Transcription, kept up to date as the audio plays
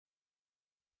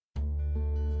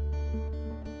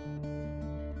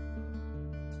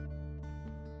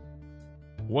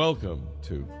Welcome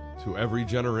to Every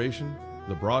Generation,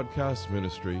 the broadcast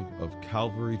ministry of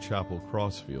Calvary Chapel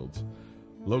Crossfields,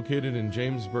 located in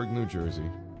Jamesburg, New Jersey,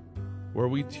 where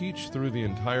we teach through the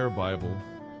entire Bible,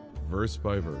 verse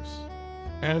by verse,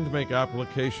 and make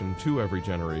application to every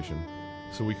generation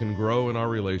so we can grow in our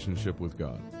relationship with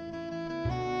God.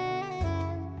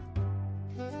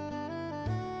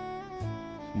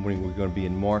 This morning we're going to be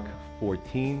in Mark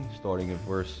 14, starting at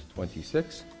verse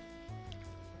 26.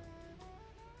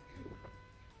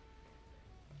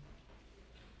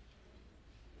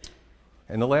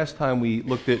 And the last time we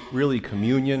looked at really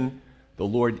communion, the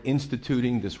Lord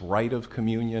instituting this rite of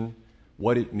communion,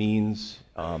 what it means,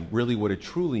 really what it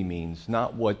truly means,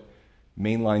 not what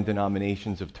mainline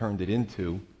denominations have turned it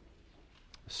into.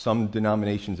 Some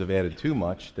denominations have added too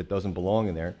much that doesn't belong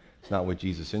in there. It's not what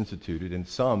Jesus instituted. And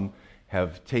some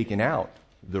have taken out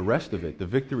the rest of it, the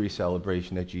victory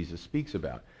celebration that Jesus speaks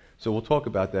about. So we'll talk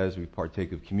about that as we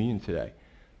partake of communion today.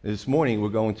 This morning we're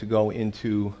going to go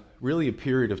into really a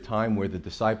period of time where the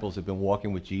disciples have been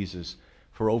walking with Jesus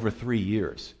for over 3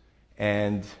 years.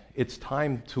 And it's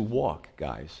time to walk,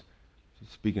 guys.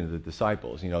 Speaking of the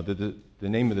disciples, the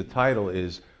name of the title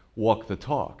is Walk the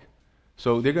Talk.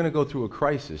 So they're going to go through a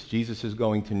crisis. Jesus is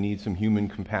going to need some human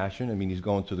compassion. He's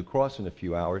going to the cross in a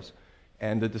few hours.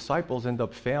 And the disciples end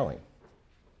up failing.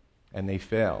 And they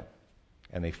fail.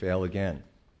 And they fail again.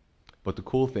 But the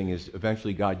cool thing is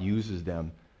eventually God uses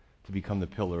them to become the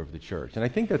pillar of the church. And I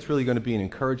think that's really going to be an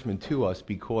encouragement to us,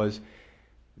 because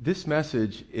this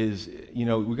message is,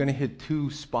 we're going to hit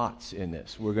two spots in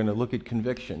this. We're going to look at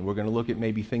conviction. We're going to look at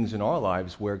maybe things in our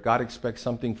lives where God expects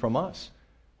something from us.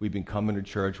 We've been coming to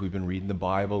church. We've been reading the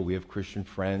Bible. We have Christian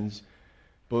friends.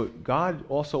 But God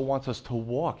also wants us to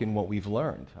walk in what we've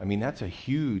learned. That's a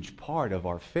huge part of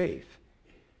our faith.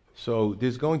 So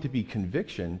there's going to be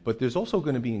conviction, but there's also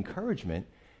going to be encouragement,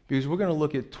 because we're going to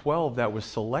look at 12 that were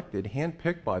selected,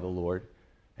 handpicked by the Lord,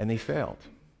 and they failed.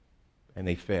 And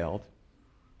they failed.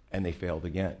 And they failed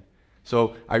again.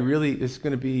 So it's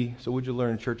going to be, so what'd you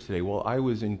learn in church today? Well, I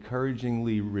was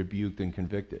encouragingly rebuked and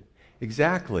convicted.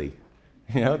 Exactly.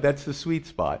 That's the sweet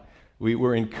spot.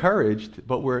 We're encouraged,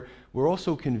 but we're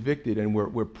also convicted, and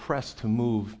we're pressed to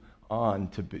move on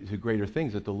to greater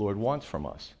things that the Lord wants from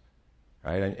us.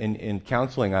 Right? In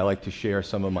counseling, I like to share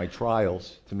some of my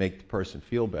trials to make the person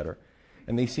feel better.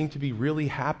 And they seem to be really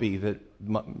happy that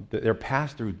their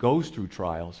pastor goes through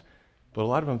trials, but a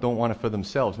lot of them don't want it for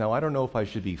themselves. Now, I don't know if I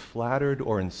should be flattered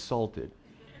or insulted.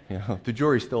 The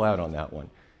jury's still out on that one.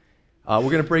 We're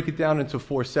going to break it down into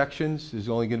 4 sections. There's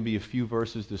only going to be a few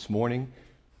verses this morning.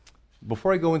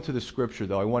 Before I go into the scripture,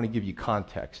 though, I want to give you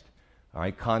context. All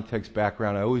right, context,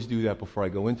 background. I always do that before I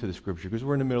go into the scripture, because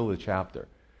we're in the middle of the chapter.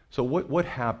 So what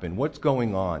happened? What's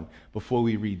going on before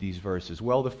we read these verses?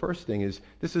 Well, the first thing is,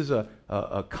 this is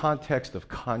a context of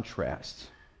contrasts,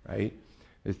 right?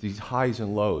 It's these highs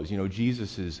and lows.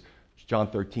 Jesus is,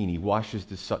 John 13, he washes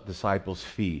the disciples'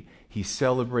 feet. He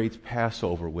celebrates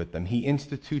Passover with them. He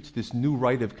institutes this new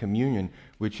rite of communion,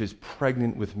 which is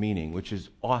pregnant with meaning, which is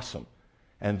awesome.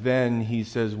 And then he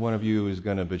says, one of you is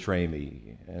going to betray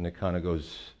me. And it kind of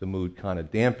goes, the mood kind of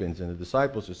dampens, and the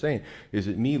disciples are saying, is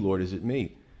it me, Lord? Is it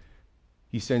me?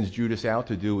 He sends Judas out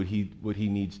to do what he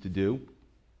needs to do.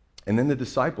 And then the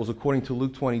disciples, according to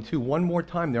Luke 22, one more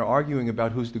time they're arguing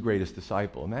about who's the greatest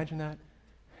disciple. Imagine that.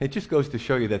 It just goes to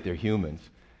show you that they're humans.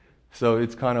 So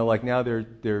it's kind of like now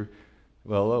they're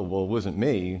well, it wasn't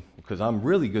me, because I'm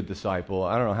really good disciple.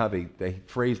 I don't know how they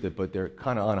phrased it, but they're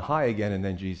kind of on high again. And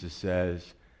then Jesus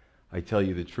says, I tell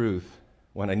you the truth,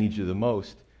 when I need you the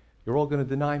most, you're all going to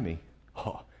deny me.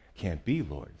 Oh, can't be,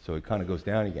 Lord. So it kind of goes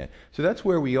down again. So that's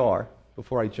where we are.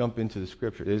 Before I jump into the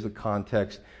scripture, there's the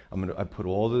context. I put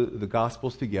all the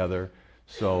Gospels together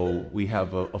so we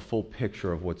have a full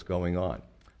picture of what's going on.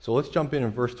 So let's jump in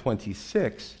verse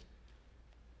 26.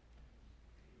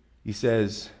 He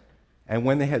says, and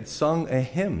when they had sung a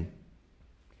hymn,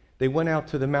 they went out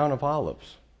to the Mount of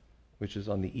Olives, which is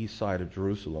on the east side of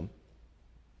Jerusalem.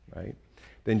 Right?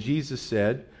 Then Jesus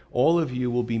said, all of you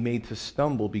will be made to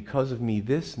stumble because of me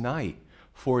this night.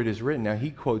 For it is written, now he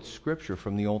quotes scripture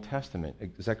from the Old Testament,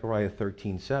 Zechariah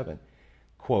 13:7.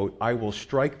 Quote, I will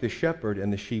strike the shepherd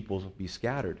and the sheep will be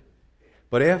scattered.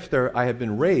 But after I have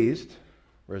been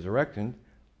resurrected,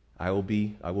 I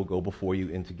will go before you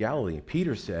into Galilee.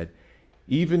 Peter said,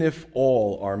 even if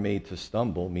all are made to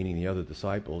stumble, meaning the other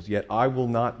disciples, yet I will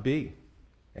not be.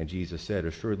 And Jesus said,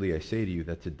 assuredly I say to you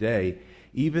that today,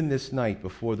 even this night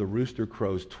before the rooster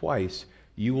crows twice,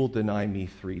 you will deny me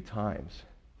 3 times.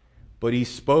 But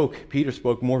Peter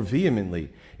spoke more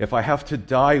vehemently, if I have to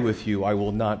die with you, I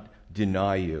will not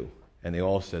deny you. And they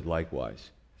all said likewise.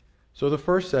 So the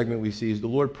first segment we see is the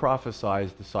Lord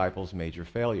prophesies disciples' major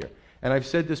failure. And I've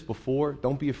said this before,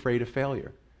 don't be afraid of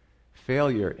failure.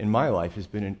 Failure in my life has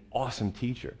been an awesome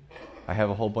teacher. I have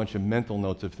a whole bunch of mental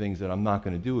notes of things that I'm not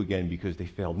going to do again because they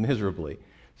failed miserably.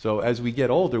 So as we get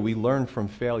older, we learn from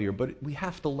failure, but we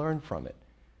have to learn from it.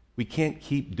 We can't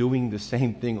keep doing the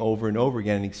same thing over and over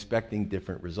again and expecting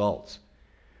different results.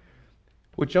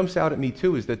 What jumps out at me,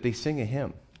 too, is that they sing a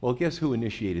hymn. Well, guess who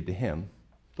initiated the hymn?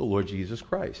 The Lord Jesus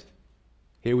Christ.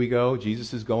 Here we go.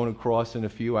 Jesus is going across in a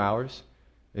few hours.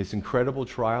 It's incredible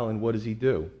trial, and what does he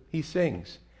do? He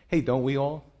sings. Hey, don't we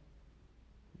all?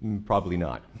 Probably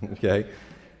not, okay?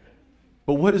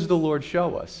 But what does the Lord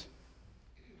show us?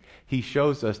 He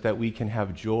shows us that we can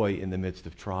have joy in the midst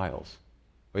of trials.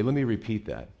 Wait, let me repeat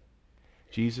that.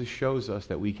 Jesus shows us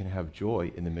that we can have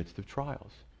joy in the midst of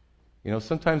trials. You know,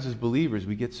 sometimes as believers,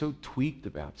 we get so tweaked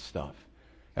about stuff.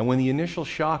 And when the initial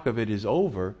shock of it is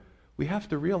over, we have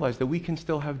to realize that we can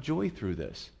still have joy through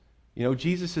this. You know,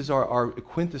 Jesus is our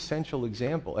quintessential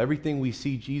example. Everything we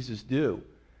see Jesus do,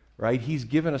 right? He's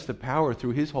given us the power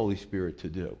through his Holy Spirit to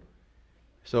do.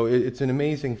 So it's an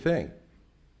amazing thing.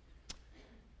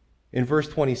 In verse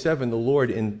 27, the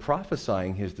Lord, in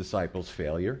prophesying his disciples'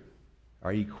 failure,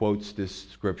 he quotes this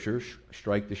scripture,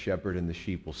 strike the shepherd and the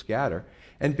sheep will scatter.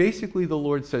 And basically the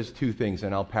Lord says two things,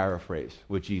 and I'll paraphrase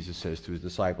what Jesus says to his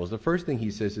disciples. The first thing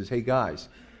he says is, hey guys,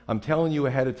 I'm telling you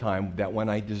ahead of time that when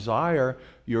I desire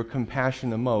your compassion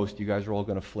the most, you guys are all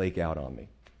going to flake out on me.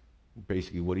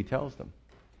 Basically what he tells them.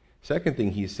 Second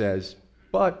thing he says,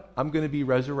 but I'm going to be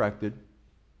resurrected,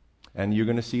 and you're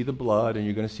going to see the blood, and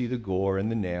you're going to see the gore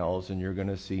and the nails, and you're going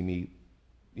to see me,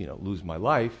 lose my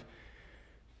life.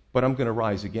 But I'm going to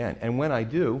rise again. And when I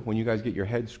do, when you guys get your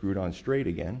head screwed on straight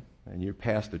again, and you're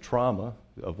past the trauma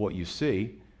of what you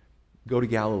see, go to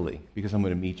Galilee, because I'm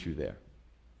going to meet you there.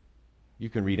 You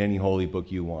can read any holy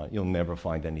book you want. You'll never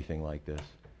find anything like this.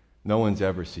 No one's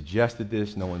ever suggested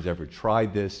this. No one's ever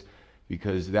tried this,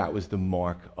 because that was the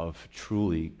mark of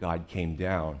truly God came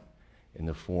down in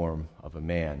the form of a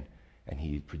man, and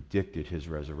he predicted his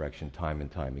resurrection time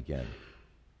and time again.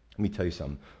 Let me tell you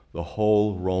something. The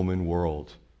whole Roman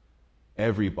world,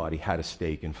 everybody had a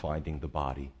stake in finding the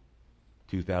body.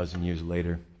 2,000 years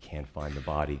later, can't find the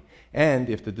body. And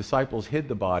if the disciples hid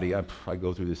the body, I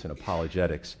go through this in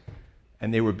apologetics,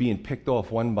 and they were being picked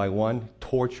off one by one,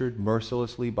 tortured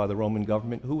mercilessly by the Roman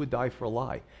government, who would die for a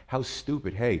lie? How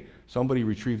stupid. Hey, somebody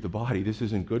retrieved the body. This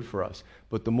isn't good for us.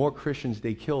 But the more Christians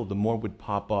they killed, the more would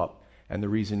pop up. And the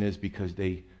reason is because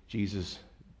Jesus,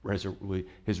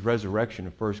 his resurrection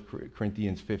in 1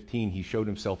 Corinthians 15, he showed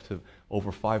himself to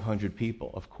over 500 people.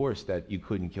 Of course that you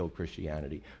couldn't kill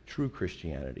Christianity, true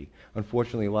Christianity.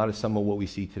 Unfortunately, some of what we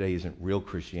see today isn't real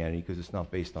Christianity because it's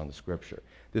not based on the Scripture.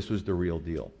 This was the real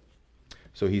deal.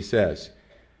 So he says,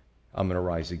 I'm going to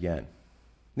rise again.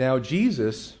 Now,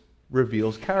 Jesus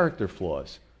reveals character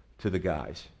flaws to the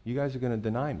guys. You guys are going to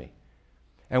deny me.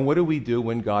 And what do we do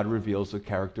when God reveals a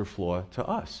character flaw to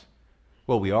us?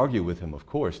 Well, we argue with him, of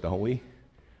course, don't we?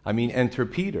 I mean, enter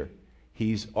Peter.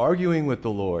 He's arguing with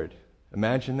the Lord.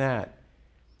 Imagine that.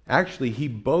 Actually, he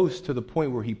boasts to the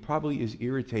point where he probably is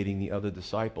irritating the other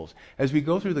disciples. As we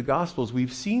go through the Gospels,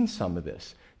 we've seen some of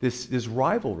this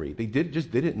rivalry. They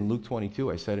just did it in Luke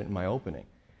 22. I said it in my opening.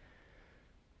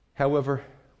 However,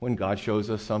 when God shows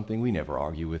us something, we never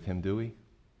argue with him, do we?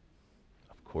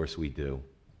 Of course we do.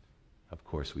 Of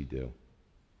course we do.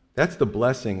 That's the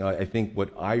blessing, I think, what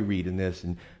I read in this.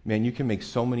 And man, you can make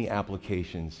so many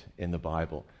applications in the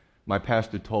Bible. My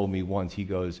pastor told me once, he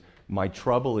goes, my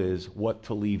trouble is what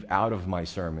to leave out of my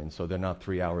sermon so they're not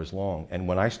 3 hours long. And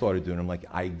when I started doing it, I'm like,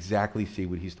 I exactly see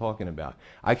what he's talking about.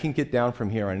 I can get down from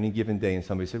here on any given day and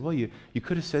somebody said, well, you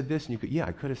could have said this, and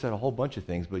I could have said a whole bunch of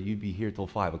things, but you'd be here till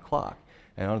 5 o'clock.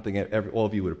 And I don't think all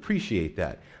of you would appreciate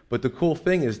that. But the cool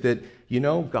thing is that,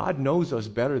 God knows us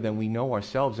better than we know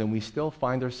ourselves, and we still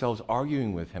find ourselves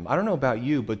arguing with him. I don't know about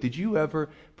you, but did you ever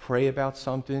pray about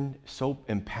something, so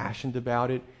impassioned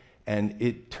about it, and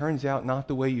it turns out not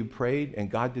the way you prayed, and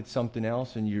God did something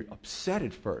else, and you're upset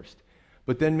at first?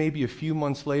 But then maybe a few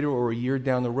months later or a year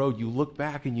down the road, you look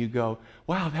back and you go,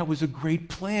 wow, that was a great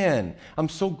plan. I'm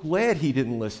so glad he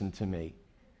didn't listen to me.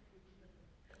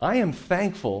 I am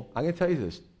thankful, I'm going to tell you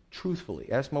this truthfully,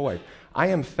 ask my wife, I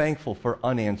am thankful for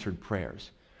unanswered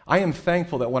prayers. I am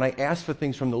thankful that when I asked for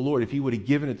things from the Lord, if he would have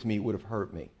given it to me, it would have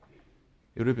hurt me.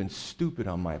 It would have been stupid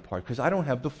on my part because I don't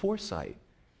have the foresight.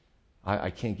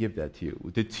 I can't give that to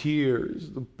you. The tears,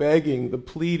 the begging, the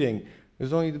pleading.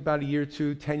 There's only about a year or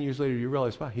two, 10 years later, you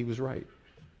realize, wow, he was right.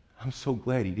 I'm so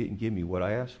glad he didn't give me what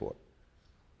I asked for.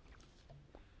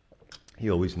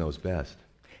 He always knows best.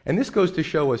 And this goes to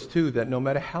show us, too, that no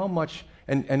matter how much,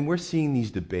 and we're seeing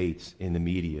these debates in the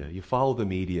media. You follow the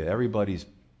media, everybody's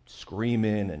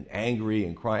screaming and angry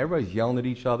and crying. Everybody's yelling at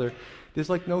each other. There's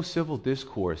like no civil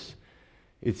discourse,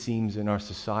 it seems, in our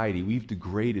society. We've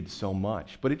degraded so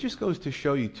much. But it just goes to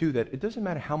show you, too, that it doesn't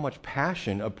matter how much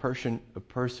passion a person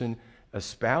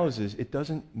espouses, it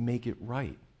doesn't make it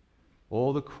right.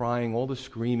 All the crying, all the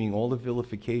screaming, all the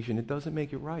vilification, it doesn't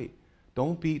make it right.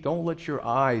 Don't let your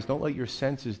eyes, don't let your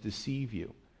senses deceive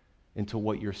you into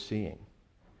what you're seeing.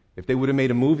 If they would have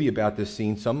made a movie about this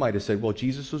scene, some might have said, well,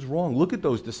 Jesus was wrong. Look at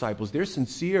those disciples. They're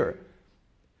sincere.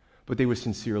 But they were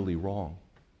sincerely wrong.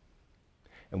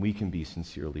 And we can be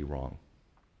sincerely wrong.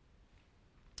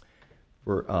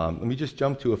 Let me just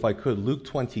jump to, if I could, Luke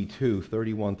 22,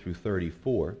 31 through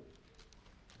 34.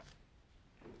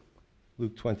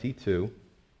 Luke 22.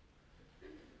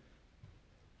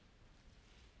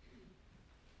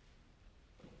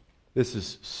 This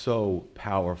is so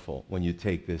powerful when you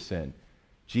take this in.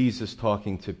 Jesus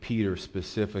talking to Peter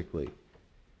specifically.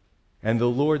 And the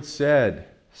Lord said,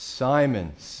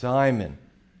 Simon, Simon.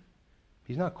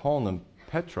 He's not calling him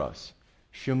Petros.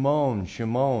 Shimon,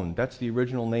 Shimon. That's the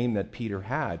original name that Peter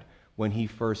had when he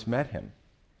first met him.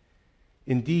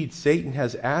 Indeed, Satan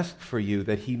has asked for you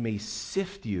that he may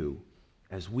sift you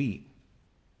as wheat.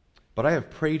 But I have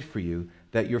prayed for you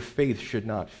that your faith should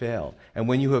not fail. And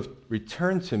when you have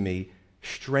returned to me,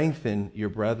 strengthen your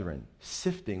brethren.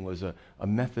 Sifting was a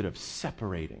method of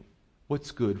separating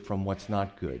what's good from what's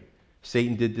not good.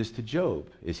 Satan did this to Job.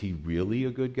 Is he really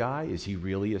a good guy? Is he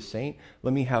really a saint?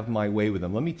 Let me have my way with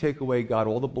him. Let me take away, God,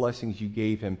 all the blessings you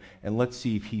gave him, and let's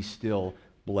see if he still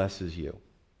blesses you.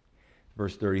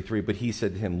 Verse 33, but he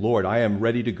said to him, Lord, I am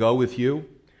ready to go with you,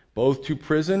 both to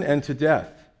prison and to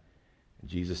death. And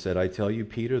Jesus said, I tell you,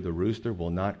 Peter, the rooster will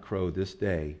not crow this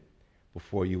day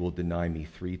before you will deny me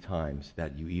 3 times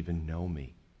that you even know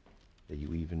me. That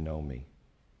you even know me.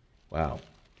 Wow.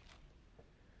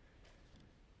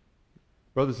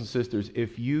 Brothers and sisters,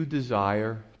 if you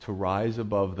desire to rise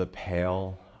above the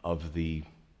pale of the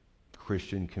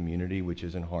Christian community, which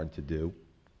isn't hard to do,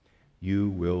 you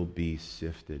will be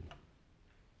sifted.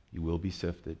 You will be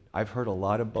sifted. I've heard a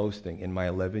lot of boasting in my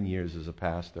 11 years as a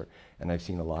pastor, and I've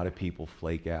seen a lot of people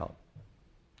flake out.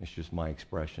 It's just my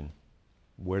expression.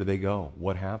 Where do they go?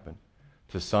 What happened?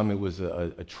 To some, it was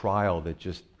a trial that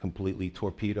just completely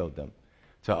torpedoed them.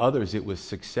 To others, it was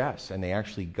success, and they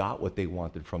actually got what they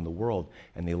wanted from the world,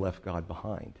 and they left God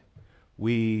behind.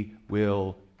 We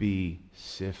will be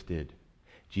sifted.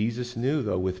 Jesus knew,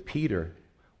 though, with Peter,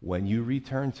 when you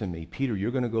return to me, Peter, you're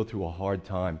going to go through a hard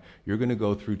time. You're going to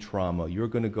go through trauma. You're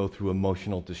going to go through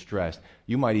emotional distress.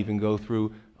 You might even go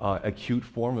through acute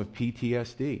form of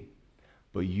PTSD.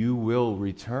 But you will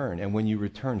return, and when you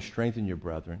return, strengthen your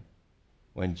brethren.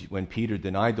 When Peter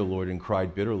denied the Lord and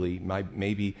cried bitterly,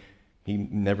 maybe he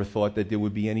never thought that there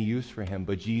would be any use for him,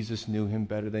 but Jesus knew him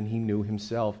better than he knew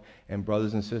himself. And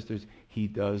brothers and sisters, he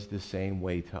does the same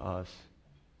way to us.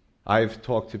 I've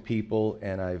talked to people,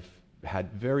 and I've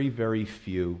had very, very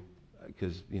few,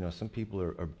 because some people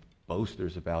are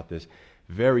boasters about this,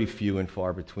 very few and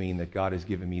far between that God has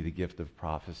given me the gift of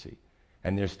prophecy.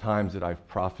 And there's times that I've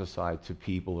prophesied to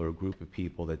people or a group of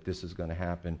people that this is going to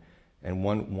happen. And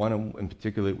one in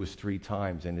particular, it was 3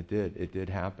 times, and it did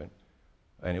happen.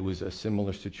 And it was a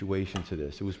similar situation to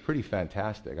this. It was pretty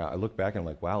fantastic. I look back and I'm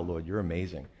like, wow, Lord, you're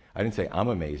amazing. I didn't say I'm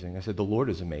amazing. I said the Lord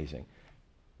is amazing.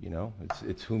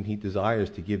 It's whom he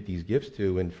desires to give these gifts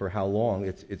to, and for how long,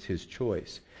 it's his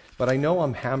choice. But I know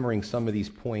I'm hammering some of these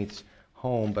points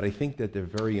home, but I think that they're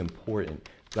very important.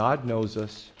 God knows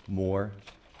us more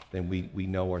than we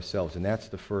know ourselves, and that's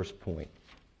the first point.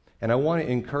 And I want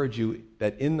to encourage you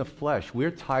that in the flesh,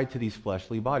 we're tied to these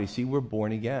fleshly bodies. See, we're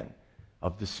born again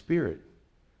of the Spirit.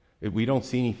 We don't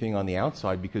see anything on the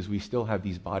outside because we still have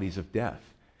these bodies of death.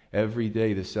 Every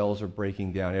day the cells are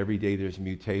breaking down. Every day there's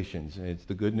mutations. And it's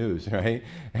the good news, right?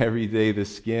 Every day the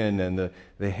skin and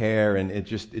the hair, and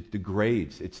it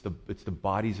degrades. It's the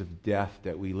bodies of death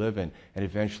that we live in, and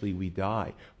eventually we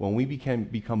die. When we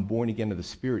become born again of the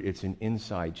Spirit, it's an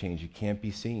inside change. It can't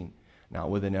be seen. Not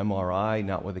with an MRI,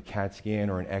 not with a CAT scan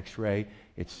or an X-ray.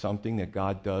 It's something that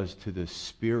God does to the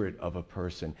spirit of a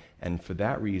person. And for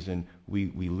that reason, we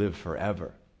live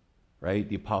forever. Right?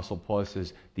 The Apostle Paul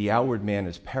says, the outward man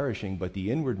is perishing, but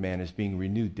the inward man is being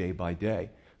renewed day by day.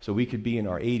 So we could be in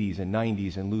our 80s and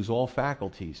 90s and lose all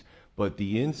faculties. But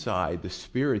the inside, the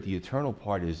spirit, the eternal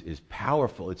part is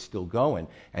powerful. It's still going.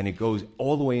 And it goes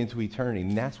all the way into eternity.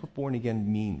 And that's what born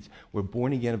again means. We're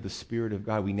born again of the Spirit of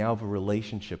God. We now have a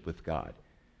relationship with God.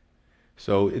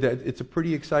 So it's a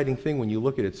pretty exciting thing when you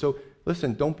look at it. So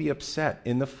listen, don't be upset.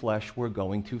 In the flesh, we're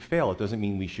going to fail. It doesn't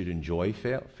mean we should enjoy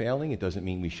failing. It doesn't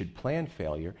mean we should plan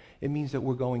failure. It means that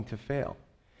we're going to fail.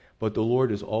 But the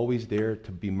Lord is always there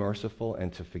to be merciful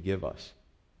and to forgive us.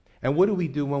 And what do we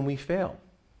do when we fail?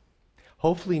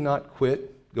 Hopefully not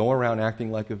quit, go around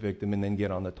acting like a victim, and then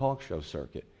get on the talk show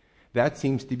circuit. That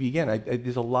seems to be, again,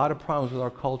 there's a lot of problems with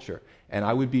our culture. And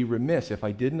I would be remiss if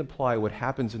I didn't apply what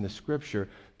happens in the Scripture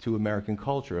to American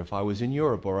culture. If I was in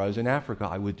Europe or I was in Africa,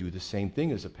 I would do the same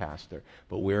thing as a pastor.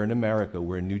 But we're in America.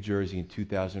 We're in New Jersey in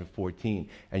 2014.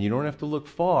 And you don't have to look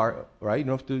far, right? You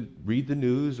don't have to read the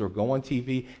news or go on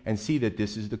TV and see that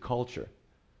this is the culture,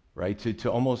 right? To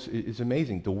almost, it's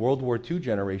amazing. The World War II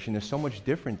generation is so much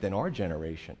different than our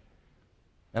generation.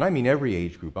 And I mean every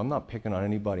age group. I'm not picking on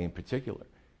anybody in particular.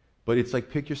 But it's like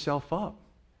pick yourself up.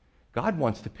 God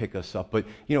wants to pick us up. But,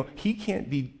 He can't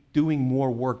be doing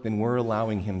more work than we're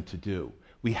allowing Him to do.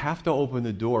 We have to open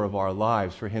the door of our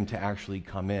lives for Him to actually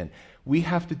come in. We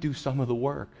have to do some of the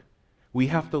work. We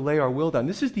have to lay our will down.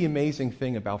 This is the amazing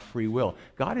thing about free will.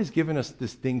 God has given us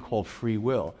this thing called free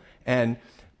will. And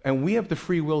we have the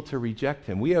free will to reject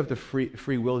Him. We have the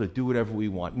free will to do whatever we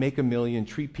want. Make a million,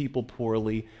 treat people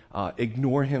poorly,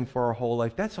 ignore Him for our whole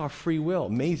life. That's our free will.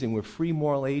 Amazing. We're free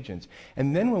moral agents.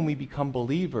 And then when we become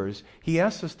believers, He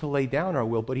asks us to lay down our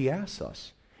will, but He asks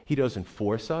us. He doesn't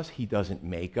force us. He doesn't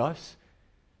make us.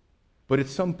 But at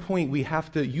some point, we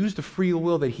have to use the free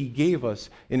will that He gave us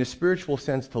in a spiritual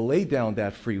sense to lay down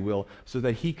that free will so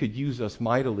that He could use us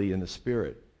mightily in the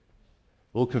Spirit.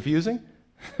 A little confusing?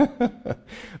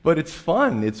 But it's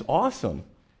fun. It's awesome.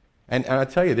 And I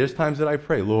tell you, there's times that I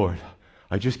pray, Lord,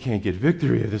 I just can't get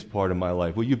victory of this part of my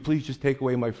life. Will you please just take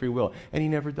away my free will? And He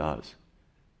never does.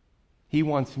 He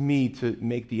wants me to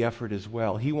make the effort as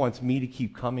well. He wants me to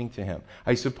keep coming to Him.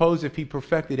 I suppose if He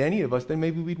perfected any of us, then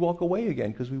maybe we'd walk away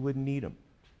again because we wouldn't need Him.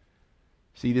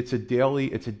 See, it's a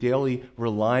daily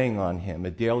relying on Him,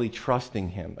 a daily trusting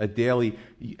Him, a daily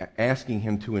asking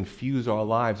Him to infuse our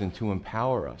lives and to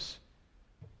empower us.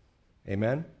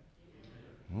 Amen?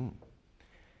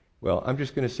 Well, I'm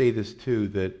just going to say this too,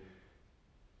 that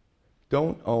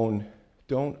don't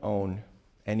own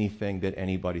anything that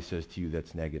anybody says to you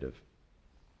that's negative.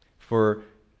 For,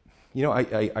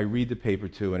 I read the paper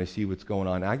too and I see what's going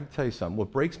on. I can tell you something.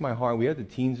 What breaks my heart, we had the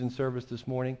teens in service this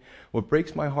morning. What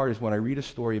breaks my heart is when I read a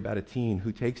story about a teen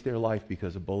who takes their life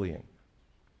because of bullying.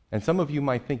 And some of you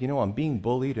might think, I'm being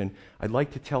bullied and I'd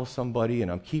like to tell somebody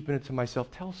and I'm keeping it to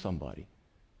myself. Tell somebody.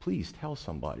 Please tell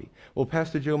somebody. Well,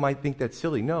 Pastor Joe might think that's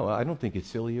silly. No, I don't think it's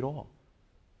silly at all.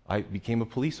 I became a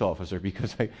police officer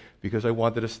because I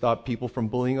wanted to stop people from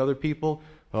bullying other people.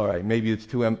 All right, maybe it's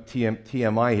too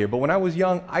TMI here. But when I was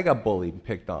young, I got bullied and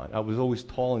picked on. I was always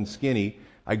tall and skinny.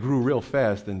 I grew real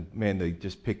fast, and man, they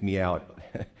just picked me out.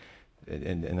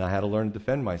 and I had to learn to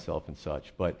defend myself and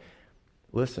such. But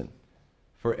listen,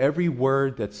 for every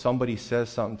word that somebody says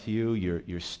something to you,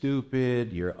 you're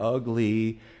stupid, you're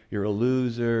ugly, you're a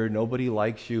loser, nobody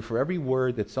likes you. For every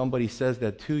word that somebody says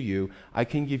that to you, I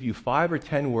can give you 5 or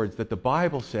 10 words that the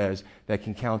Bible says that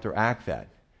can counteract that.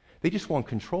 They just want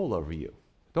control over you.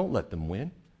 Don't let them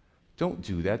win. Don't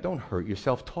do that. Don't hurt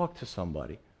yourself. Talk to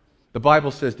somebody. The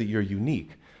Bible says that you're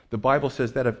unique. The Bible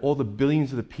says that of all the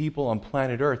billions of the people on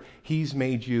planet Earth, He's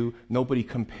made you, nobody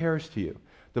compares to you.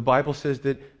 The Bible says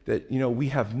that we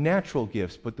have natural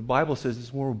gifts, but the Bible says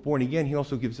that when we're born again, He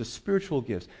also gives us spiritual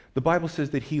gifts. The Bible says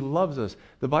that He loves us.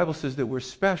 The Bible says that we're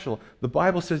special. The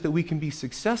Bible says that we can be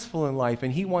successful in life,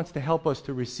 and He wants to help us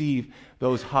to receive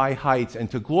those high heights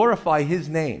and to glorify His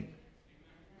name.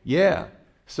 Yeah.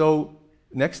 So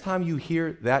next time you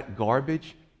hear that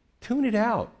garbage, tune it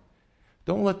out.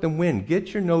 Don't let them win.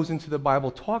 Get your nose into the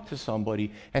Bible, talk to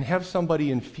somebody, and have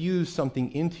somebody infuse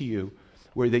something into you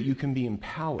where that you can be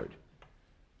empowered,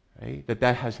 right?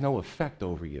 That has no effect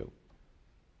over you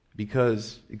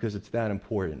because it's that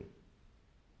important.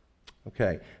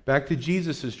 Okay, back to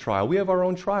Jesus' trial. We have our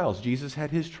own trials. Jesus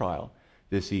had His trial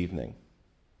this evening.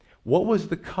 What was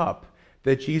the cup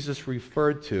that Jesus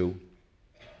referred to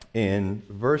in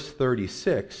verse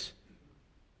 36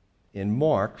 in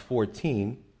Mark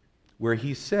 14, where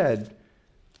He said,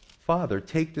 Father,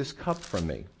 take this cup from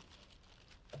me.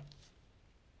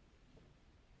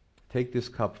 Take this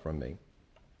cup from me.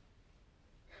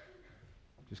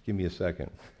 Just give me a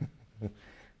second.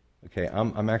 Okay,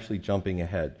 I'm actually jumping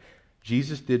ahead.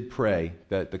 Jesus did pray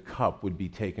that the cup would be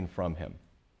taken from Him,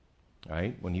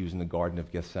 right, when He was in the Garden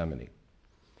of Gethsemane.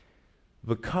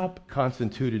 The cup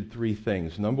constituted 3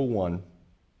 things. Number 1,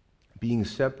 being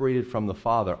separated from the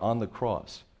Father on the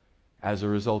cross as a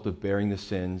result of bearing the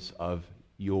sins of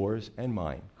yours and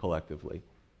mine collectively.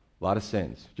 A lot of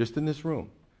sins, just in this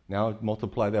room. Now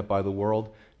multiply that by the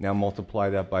world. Now multiply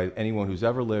that by anyone who's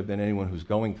ever lived and anyone who's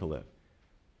going to live.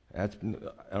 I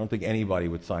don't think anybody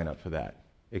would sign up for that,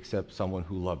 except someone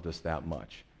who loved us that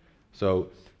much. So,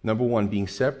 number one, being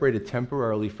separated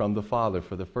temporarily from the Father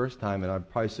for the first time, and I'd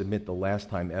probably submit the last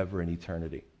time ever in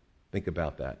eternity. Think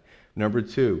about that. Number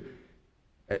two,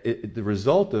 the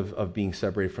result of being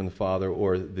separated from the Father,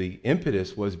 or the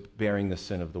impetus, was bearing the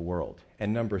sin of the world.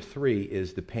 And number three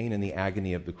is the pain and the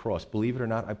agony of the cross. Believe it or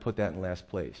not, I put that in last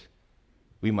place.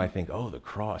 We might think, oh, the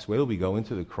cross. Where do we go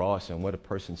into the cross and what a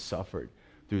person suffered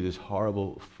through this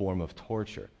horrible form of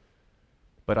torture?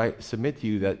 But I submit to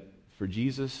you that for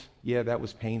Jesus, yeah, that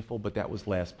was painful, but that was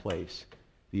last place.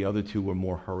 The other two were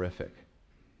more horrific.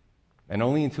 And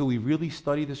only until we really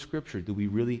study the Scripture do we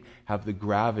really have the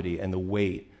gravity and the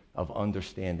weight of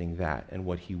understanding that and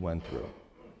what he went through.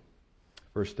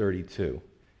 Verse 32,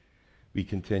 we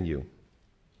continue.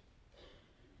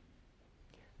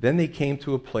 Then they came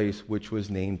to a place which was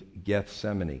named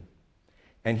Gethsemane.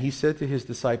 And he said to his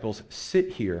disciples,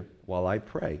 "Sit here while I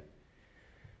pray."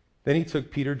 Then he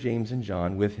took Peter, James, and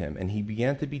John with him, and he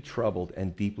began to be troubled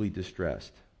and deeply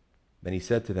distressed. Then he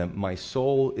said to them, "My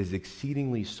soul is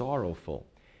exceedingly sorrowful,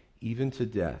 even to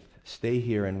death. Stay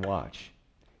here and watch."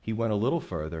 He went a little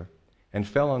further and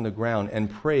fell on the ground and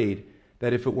prayed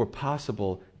that if it were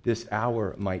possible, this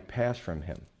hour might pass from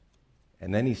him.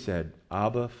 And then he said,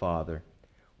 "Abba, Father,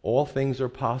 all things are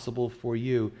possible for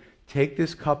you. Take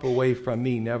this cup away from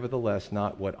me. Nevertheless,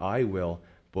 not what I will,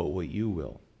 but what you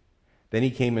will." Then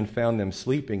he came and found them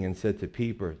sleeping and said to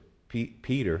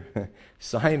Peter,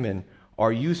 "Simon,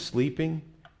 are you sleeping?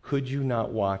 Could you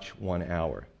not watch 1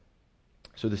 hour?"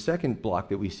 So the second block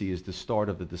that we see is the start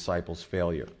of the disciples'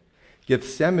 failure.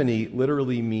 Gethsemane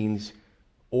literally means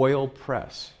oil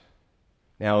press.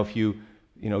 Now, if you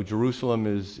know, Jerusalem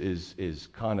is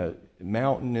kind of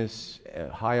mountainous,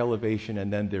 high elevation,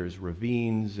 and then there's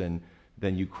ravines, and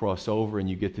then you cross over and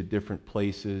you get to different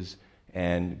places.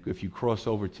 And if you cross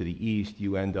over to the east,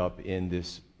 you end up in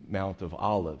this Mount of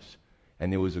Olives.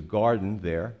 And there was a garden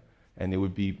there, and there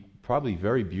would be probably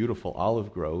very beautiful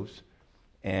olive groves.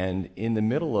 And in the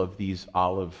middle of these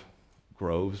olive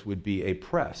groves would be a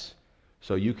press.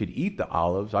 So you could eat the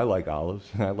olives. I like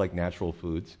olives. I like natural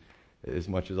foods as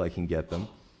much as I can get them.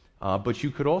 But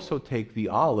you could also take the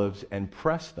olives and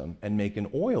press them and make an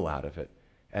oil out of it.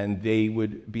 And they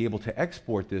would be able to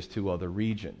export this to other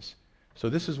regions. So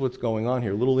this is what's going on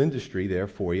here. A little industry there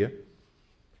for you.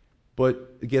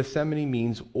 But Gethsemane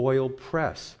means oil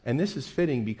press. And this is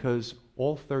fitting because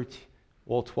all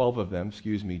 12 of them,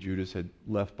 Judas had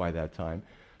left by that time.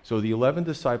 So the 11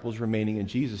 disciples remaining in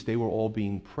Jesus, they were all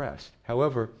being pressed.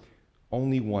 However,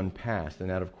 only one passed, and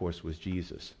that, of course, was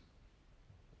Jesus.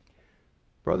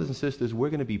 Brothers and sisters, we're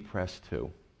going to be pressed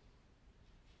too.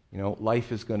 You know,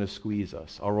 life is going to squeeze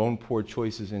us. Our own poor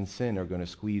choices in sin are going to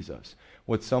squeeze us.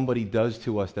 What somebody does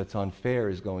to us that's unfair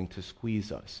is going to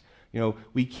squeeze us. You know,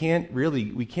 we can't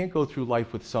go through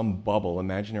life with some bubble,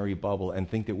 imaginary bubble, and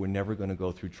think that we're never going to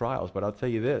go through trials. But I'll tell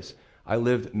you this, I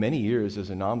lived many years as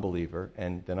a non-believer,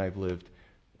 and then I've lived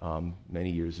many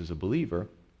years as a believer,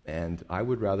 and I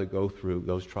would rather go through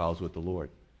those trials with the Lord.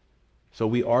 So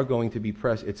we are going to be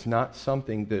pressed. It's not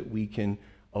something that we can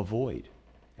avoid.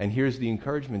 And here's the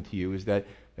encouragement to you is that,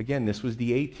 again, this was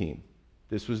the A-team.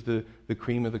 This was the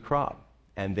cream of the crop.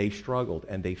 And they struggled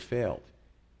and they failed.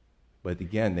 But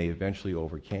again, they eventually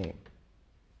overcame.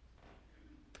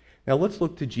 Now let's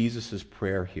look to Jesus'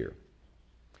 prayer here.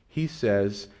 He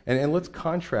says, and let's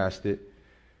contrast it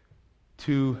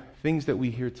to things that we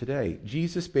hear today.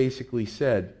 Jesus basically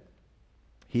said,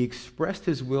 he expressed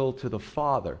his will to the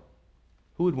Father.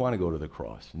 Who would want to go to the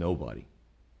cross? Nobody.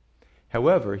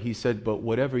 However, he said, but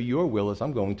whatever your will is,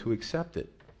 I'm going to accept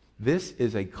it. This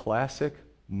is a classic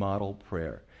model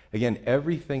prayer. Again,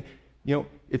 everything, you know,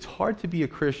 it's hard to be a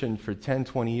Christian for 10,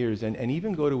 20 years and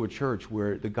even go to a church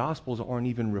where the Gospels aren't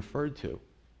even referred to.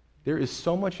 There is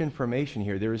so much information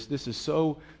here. This is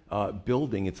so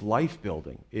building. It's life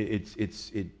building.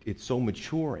 It's so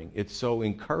maturing. It's so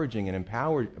encouraging and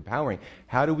empowering.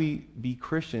 How do we be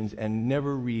Christians and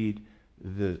never read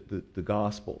the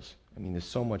Gospels? I mean, there's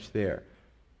so much there.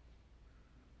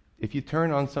 If you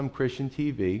turn on some Christian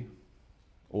TV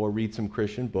or read some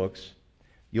Christian books,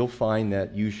 you'll find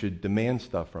that you should demand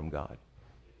stuff from God,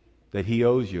 that he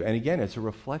owes you. And again, it's a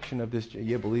reflection of this.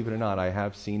 Yeah, believe it or not, I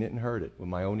have seen it and heard it with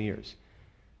my own ears.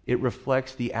 It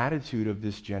reflects the attitude of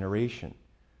this generation,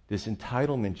 this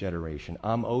entitlement generation.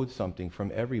 I'm owed something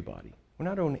from everybody. We're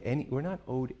not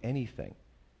owed anything.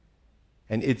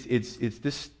 And it's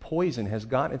this poison has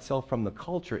gotten itself from the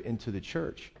culture into the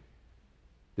church.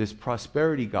 this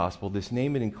prosperity gospel, this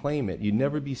name it and claim it. You'd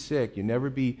never be sick. You'd never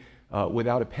be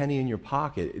without a penny in your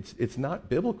pocket. It's not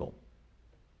biblical.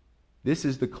 This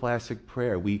is the classic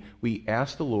prayer. We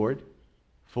ask the Lord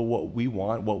for what we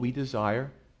want, what we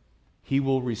desire. He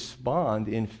will respond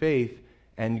in faith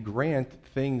and grant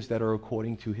things that are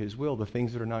according to His will. The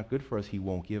things that are not good for us, He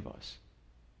won't give us.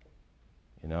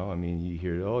 You know, I mean, you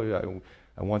hear, oh,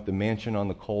 I want the mansion on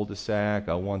the cul-de-sac.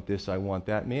 I want this, I want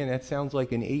that. Man, that sounds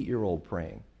like an 8-year-old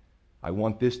praying. I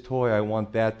want this toy, I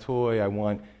want that toy,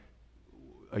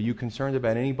 Are you concerned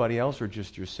about anybody else or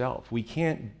just yourself? We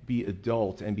can't be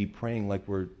adults and be praying like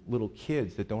we're little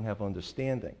kids that don't have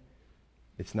understanding.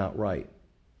 It's not right.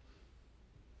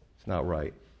 It's not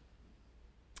right.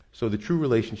 So the true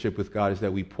relationship with God is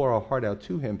that we pour our heart out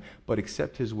to Him, but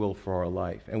accept His will for our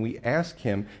life. And we ask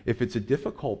Him, if it's a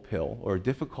difficult pill or a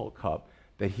difficult cup,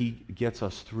 that He gets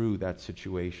us through that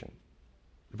situation.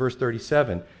 Verse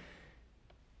 37,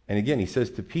 and again, He says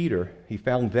to Peter, He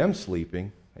found them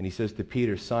sleeping, and He says to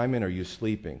Peter, Simon, are you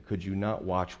sleeping? Could you not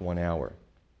watch 1 hour?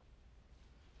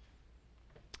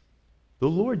 The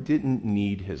Lord didn't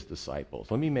need His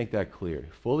disciples. Let me make that clear.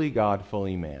 Fully God,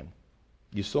 fully man.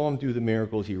 You saw Him do the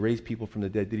miracles. He raised people from the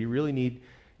dead. Did He really need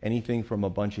anything from a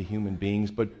bunch of human beings?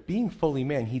 But being fully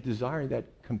man, He desired that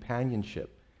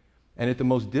companionship. And at the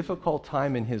most difficult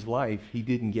time in His life, He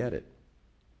didn't get it.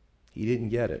 He didn't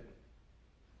get it.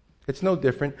 It's no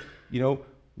different. You know,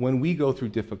 when we go through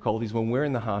difficulties, when we're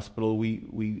in the hospital,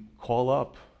 we call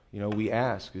up. You know, we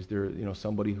ask, is there,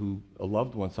 somebody a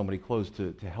loved one, somebody close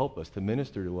to help us, to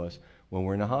minister to us when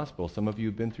we're in the hospital? Some of you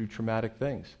have been through traumatic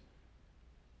things.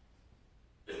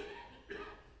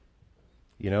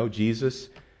 You know, Jesus,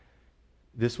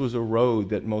 this was a road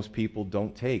that most people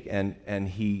don't take. And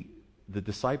the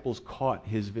disciples caught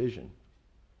His vision.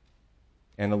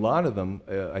 And a lot of them,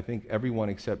 I think everyone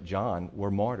except John,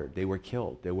 were martyred. They were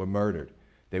killed. They were murdered.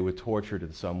 They were tortured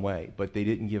in some way. But they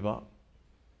didn't give up,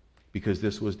 because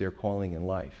this was their calling in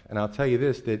life. And I'll tell you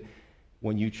this, that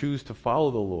when you choose to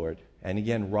follow the Lord, and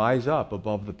again, rise up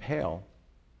above the pale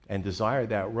and desire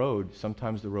that road,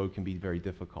 sometimes the road can be very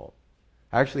difficult.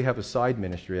 I actually have a side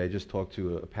ministry. I just talked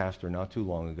to a pastor not too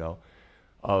long ago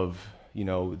of,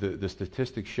 the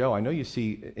statistics show. I know you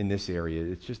see in this area,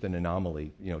 it's just an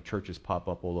anomaly. Churches pop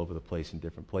up all over the place in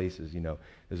different places.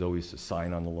 There's always a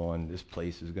sign on the lawn, this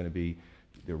place is going to be,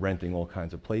 they're renting all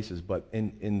kinds of places. But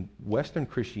in Western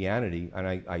Christianity, and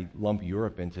I lump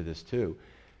Europe into this too,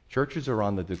 churches are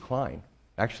on the decline.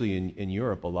 Actually, in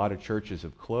Europe, a lot of churches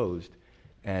have closed,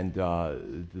 and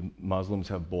the Muslims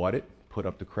have bought it, put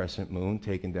up the crescent moon,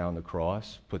 taken down the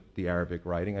cross, put the Arabic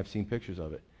writing. I've seen pictures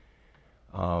of it.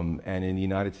 And in the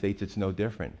United States, it's no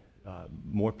different.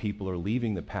 More people are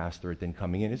leaving the pastorate than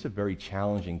coming in. It's a very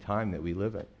challenging time that we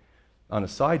live in. On a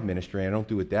side ministry, I don't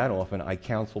do it that often, I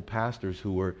counsel pastors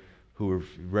who are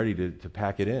ready to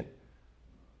pack it in.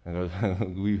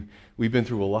 We've been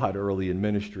through a lot early in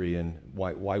ministry, and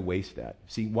why waste that?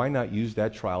 See, why not use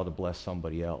that trial to bless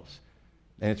somebody else?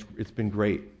 And it's been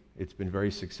great. It's been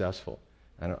very successful.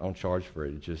 I don't charge for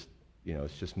it.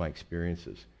 It's just my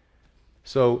experiences.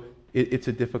 So it's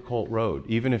a difficult road.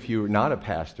 Even if you're not a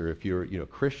pastor, if you're a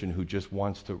Christian who just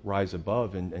wants to rise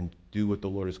above and do what the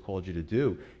Lord has called you to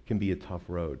do, can be a tough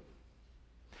road.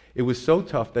 It was so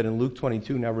tough that in Luke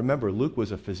 22, now remember, Luke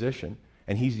was a physician,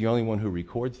 and he's the only one who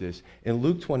records this. In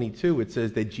Luke 22, it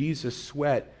says that Jesus'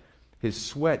 his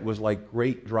sweat was like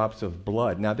great drops of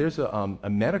blood. Now, there's a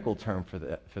medical term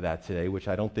for that today, which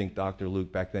I don't think Dr.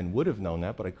 Luke back then would have known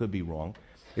that, but I could be wrong.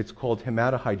 It's called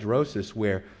hematohydrosis,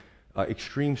 where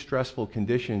extreme stressful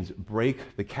conditions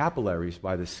break the capillaries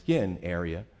by the skin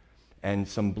area, and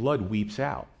some blood weeps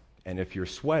out. And if you're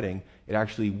sweating, it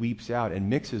actually weeps out and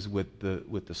mixes with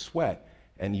the sweat,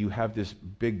 and you have this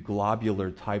big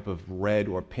globular type of red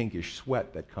or pinkish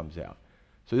sweat that comes out.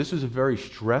 So this was a very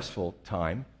stressful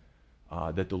time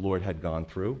that the Lord had gone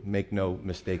through. Make no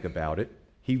mistake about it.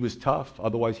 He was tough,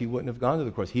 otherwise he wouldn't have gone to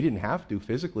the cross. He didn't have to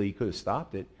physically, he could have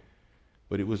stopped it,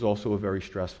 but it was also a very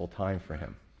stressful time for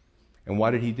him. And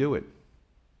why did he do it?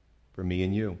 For me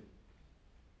and you.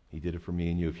 He did it for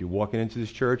me and you. If you're walking into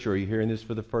this church or you're hearing this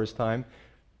for the first time,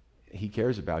 He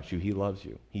cares about you. He loves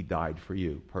you. He died for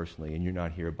you personally, and you're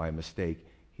not here by mistake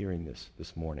hearing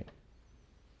this morning.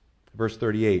 Verse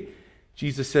 38,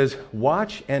 Jesus says,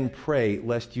 "Watch and pray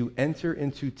lest you enter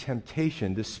into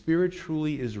temptation. The spirit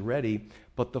truly is ready,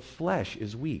 but the flesh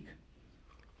is weak."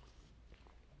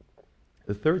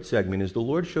 The third segment is the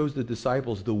Lord shows the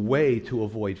disciples the way to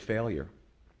avoid failure.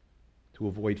 To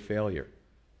avoid failure.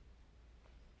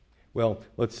 Well,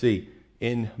 let's see.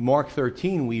 In Mark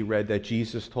 13, we read that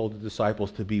Jesus told the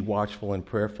disciples to be watchful and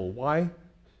prayerful. Why?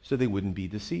 so they wouldn't be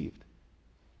deceived.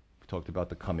 We talked about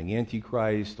the coming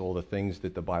Antichrist, all the things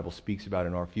that the Bible speaks about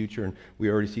in our future, and we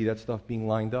already see that stuff being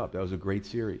lined up. That was a great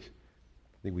series.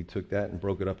 I think we took that and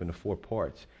broke it up into 4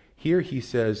 parts. Here he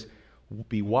says,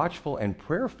 be watchful and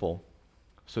prayerful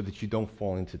so that you don't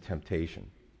fall into temptation.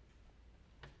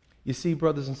 You see,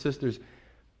 brothers and sisters,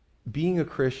 being a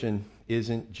Christian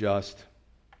isn't just,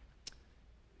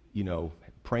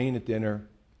 praying at dinner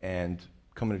and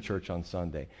coming to church on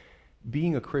Sunday.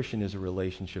 Being a Christian is a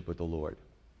relationship with the Lord.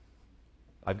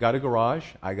 I've got a garage,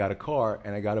 I got a car,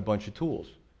 and I got a bunch of tools.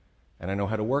 And I know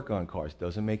how to work on cars.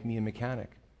 Doesn't make me a mechanic.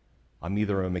 I'm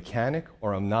either a mechanic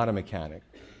or I'm not a mechanic.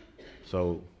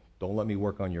 So don't let me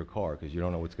work on your car because you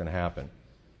don't know what's going to happen.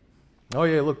 Oh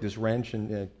yeah, look, this wrench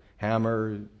and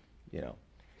hammer,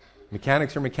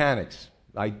 Mechanics are mechanics.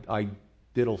 I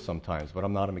diddle sometimes, but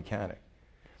I'm not a mechanic.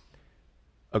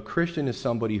 A Christian is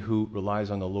somebody who relies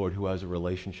on the Lord, who has a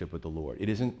relationship with the Lord. It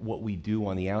isn't what we do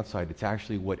on the outside. It's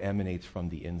actually what emanates from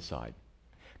the inside.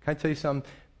 Can I tell you something?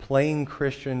 Playing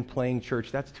Christian, playing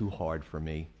church, that's too hard for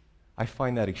me. I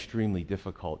find that extremely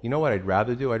difficult. You know what I'd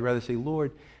rather do? I'd rather say,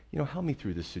 Lord, help me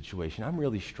through this situation. I'm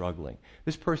really struggling.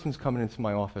 This person's coming into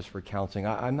my office for counseling.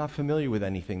 I'm not familiar with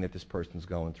anything that this person's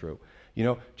going through.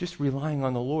 Just relying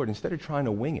on the Lord instead of trying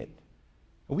to wing it.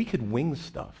 We could wing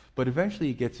stuff, but eventually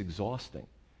it gets exhausting.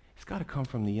 It's got to come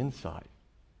from the inside.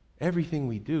 Everything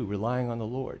we do, relying on the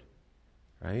Lord,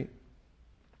 right?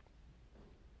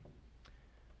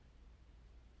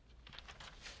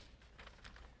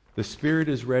 The spirit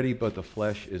is ready, but the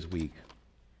flesh is weak.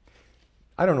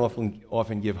 I don't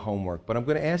often give homework, but I'm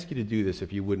going to ask you to do this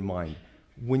if you wouldn't mind.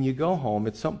 When you go home,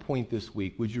 at some point this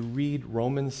week, would you read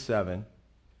Romans 7,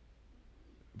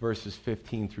 verses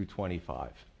 15 through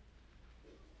 25?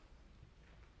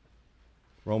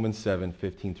 Romans 7,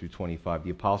 15 through 25.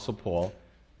 The Apostle Paul,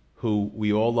 who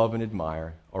we all love and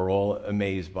admire, are all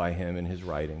amazed by him and his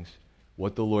writings,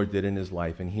 what the Lord did in his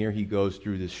life. And here he goes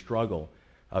through this struggle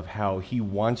of how he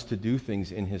wants to do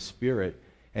things in his spirit,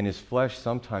 and his flesh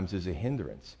sometimes is a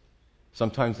hindrance.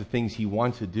 Sometimes the things he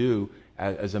wants to do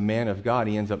as a man of God,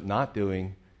 he ends up not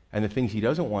doing, and the things he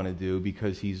doesn't want to do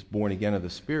because he's born again of the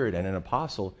Spirit and an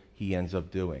apostle, he ends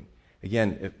up doing.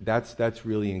 Again, that's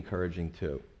really encouraging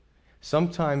too.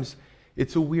 Sometimes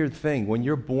it's a weird thing. When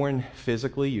you're born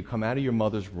physically, you come out of your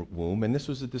mother's womb, and this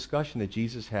was a discussion that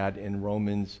Jesus had in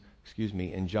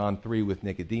in John 3 with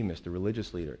Nicodemus, the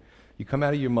religious leader. You come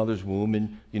out of your mother's womb,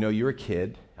 and you're a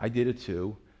kid. I did it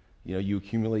too. You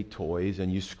accumulate toys,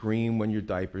 and you scream when your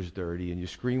diaper's dirty, and you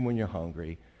scream when you're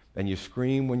hungry, and you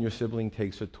scream when your sibling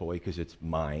takes a toy because it's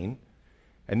mine.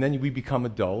 And then we become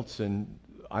adults, and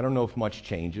I don't know if much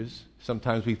changes.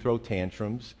 Sometimes we throw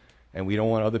tantrums, and we don't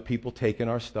want other people taking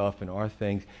our stuff and our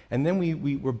things. And then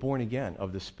we were born again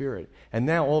of the Spirit. And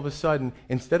now all of a sudden,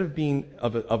 instead of being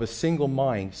of a single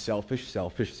mind, selfish,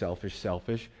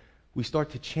 we start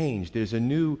to change. There's a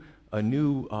new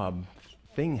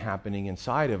thing happening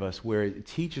inside of us where it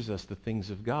teaches us the things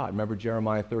of God. Remember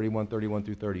Jeremiah 31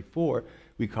 through 34,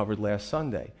 we covered last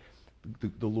Sunday.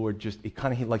 The Lord it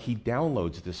kind of like he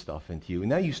downloads this stuff into you. And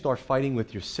now you start fighting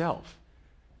with yourself.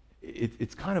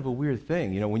 It's kind of a weird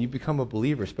thing. When you become a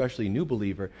believer, especially a new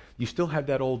believer, you still have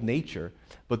that old nature,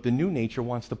 but the new nature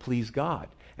wants to please God.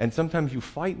 And sometimes you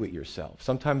fight with yourself.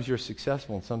 Sometimes you're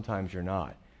successful and sometimes you're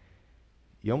not.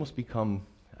 You almost become,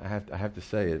 I have to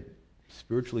say it,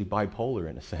 spiritually bipolar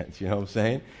in a sense, you know what I'm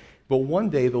saying? But one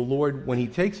day the Lord, when he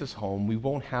takes us home, we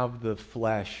won't have the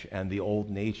flesh and the old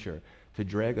nature to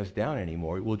drag us down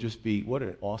anymore. It will just be, what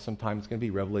an awesome time it's going to be,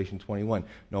 Revelation 21.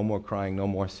 No more crying, no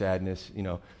more sadness,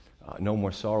 no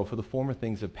more sorrow, for the former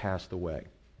things have passed away.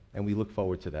 And we look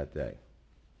forward to that day.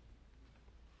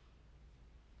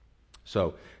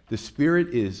 So, the spirit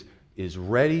is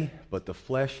ready, but the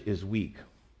flesh is weak.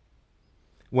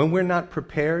 When we're not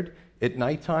prepared at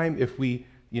nighttime, if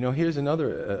here's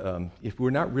another, if we're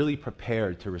not really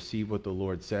prepared to receive what the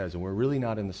Lord says, and we're really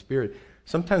not in the Spirit,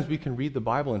 sometimes we can read the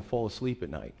Bible and fall asleep at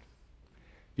night.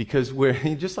 Because we're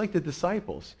just like the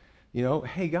disciples.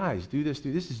 Hey guys, do this.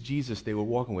 This is Jesus they were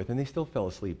walking with, and they still fell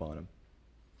asleep on him.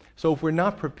 So if we're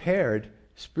not prepared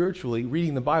spiritually,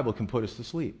 reading the Bible can put us to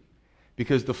sleep.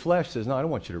 Because the flesh says, no, I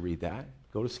don't want you to read that.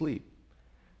 Go to sleep.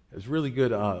 There's a really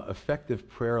good Effective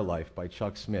Prayer Life by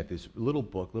Chuck Smith. This little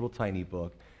tiny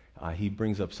book. He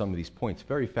brings up some of these points.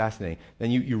 Very fascinating.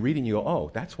 Then you read it and you go,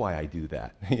 oh, that's why I do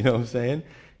that. You know what I'm saying?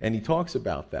 And he talks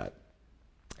about that.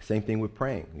 Same thing with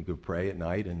praying. You could pray at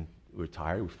night and we're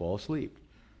tired, we fall asleep.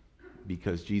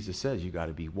 Because Jesus says you've got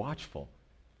to be watchful.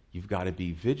 You've got to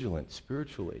be vigilant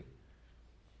spiritually.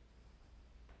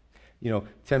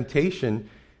 Temptation,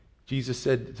 Jesus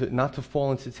said not to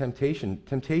fall into temptation.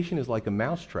 Temptation is like a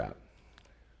mousetrap.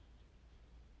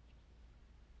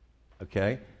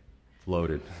 Okay? It's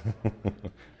loaded.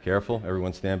 Careful,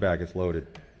 everyone stand back, it's loaded.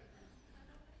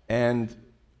 And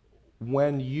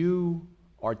when you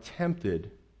are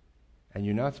tempted and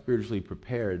you're not spiritually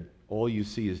prepared, all you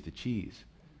see is the cheese.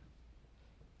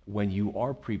 When you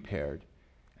are prepared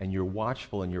and you're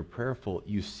watchful and you're prayerful,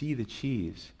 you see the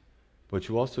cheese, but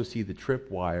you also see the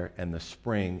tripwire and the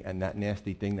spring and that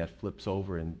nasty thing that flips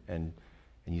over, and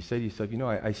you say to yourself,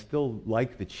 I still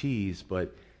like the cheese,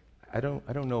 but I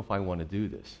don't know if I want to do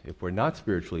this. If we're not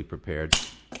spiritually prepared,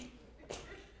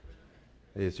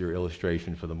 there's your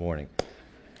illustration for the morning.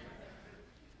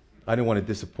 I didn't want to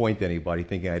disappoint anybody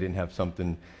thinking I didn't have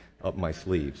something up my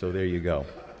sleeve, so there you go.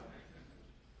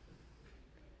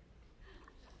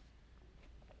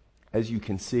 As you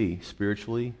can see,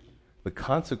 spiritually,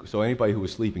 so anybody who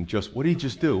was sleeping, what did he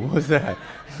just do? What was that?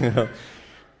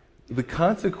 The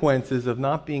consequences of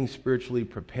not being spiritually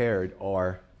prepared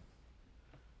are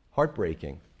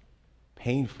heartbreaking,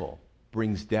 painful,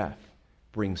 brings death,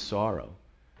 brings sorrow,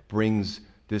 brings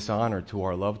dishonor to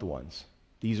our loved ones.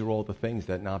 These are all the things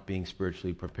that not being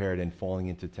spiritually prepared and falling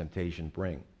into temptation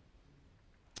bring.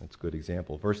 That's a good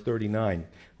example. Verse 39,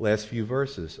 last few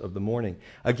verses of the morning.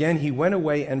 Again, he went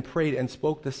away and prayed and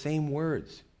spoke the same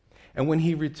words. And when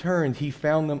he returned, he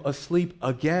found them asleep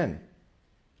again.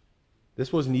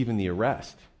 This wasn't even the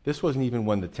arrest. This wasn't even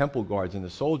when the temple guards and the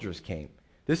soldiers came.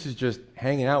 This is just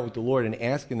hanging out with the Lord and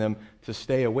asking them to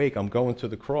stay awake. I'm going to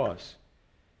the cross.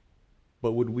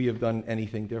 But would we have done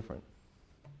anything different?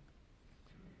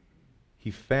 He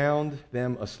found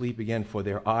them asleep again, for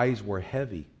their eyes were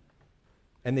heavy,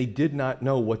 and they did not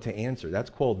know what to answer. That's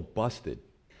called busted.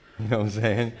 You know what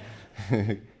I'm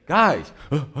saying? Guys,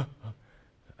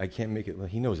 I can't make it.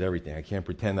 He knows everything. I can't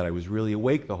pretend that I was really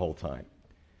awake the whole time.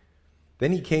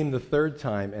 Then he came the third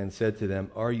time and said to them,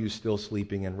 "Are you still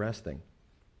sleeping and resting?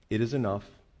 It is enough.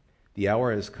 The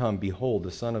hour has come. Behold,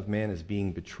 the Son of Man is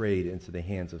being betrayed into the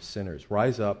hands of sinners.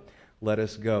 Rise up, let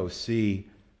us go. See,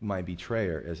 my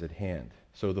betrayer is at hand."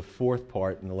 So the fourth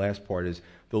part and the last part is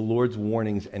the Lord's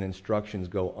warnings and instructions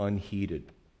go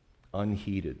unheeded.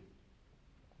 Unheeded.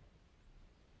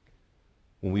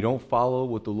 When we don't follow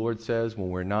what the Lord says, when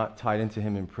we're not tied into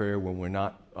Him in prayer, when we're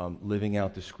not living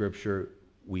out the Scripture,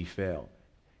 we fail.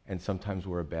 And sometimes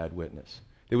we're a bad witness.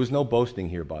 There was no boasting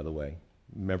here, by the way.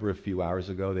 Remember a few hours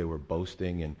ago they were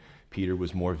boasting and Peter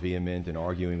was more vehement and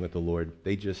arguing with the Lord.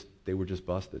 They were just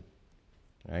busted.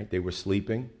 Right? They were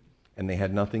sleeping and they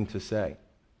had nothing to say.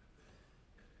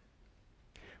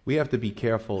 We have to be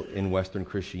careful in Western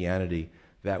Christianity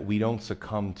that we don't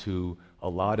succumb to a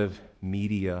lot of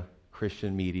media,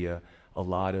 Christian media, a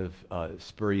lot of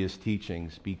spurious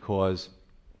teachings, because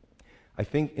I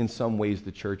think in some ways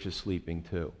the church is sleeping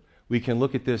too. We can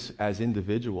look at this as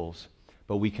individuals,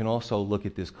 but we can also look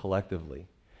at this collectively.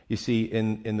 You see,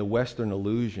 in the Western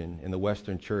illusion, in the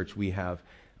Western church, we have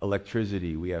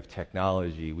electricity, we have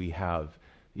technology, we have,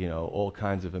 all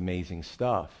kinds of amazing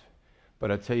stuff.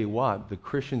 But I tell you what, the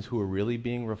Christians who are really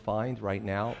being refined right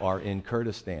now are in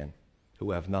Kurdistan,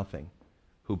 who have nothing,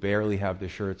 who barely have their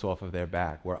shirts off of their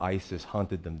back, where ISIS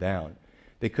hunted them down.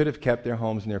 They could have kept their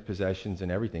homes and their possessions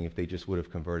and everything if they just would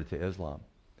have converted to Islam.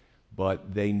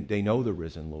 But they know the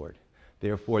risen Lord.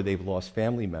 Therefore, they've lost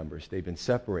family members. They've been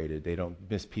separated. They don't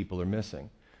miss people are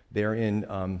missing. They're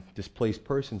in displaced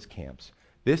persons camps.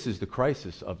 This is the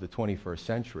crisis of the 21st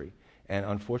century. And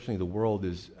unfortunately, the world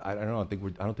is, I don't think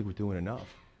we're doing enough.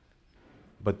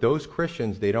 But those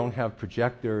Christians, they don't have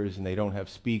projectors and they don't have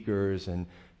speakers and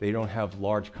they don't have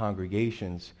large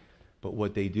congregations. But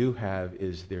what they do have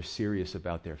is they're serious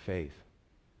about their faith.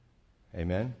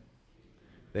 Amen?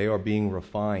 They are being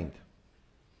refined.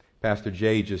 Pastor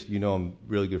Jay, I'm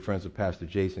really good friends with Pastor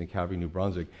Jason in Calvary, New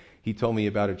Brunswick. He told me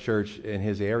about a church in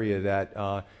his area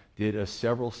that did a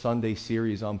several Sunday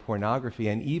series on pornography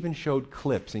and even showed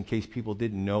clips in case people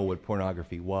didn't know what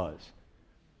pornography was.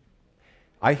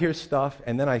 I hear stuff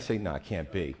and then I say, no, it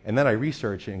can't be. And then I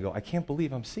research it and go, I can't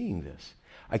believe I'm seeing this.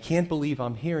 I can't believe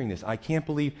I'm hearing this. I can't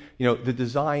believe, the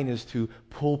design is to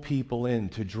pull people in,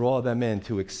 to draw them in,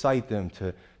 to excite them,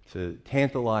 to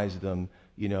tantalize them,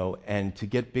 and to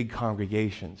get big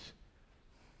congregations.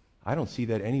 I don't see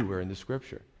that anywhere in the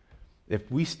Scripture. If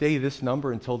we stay this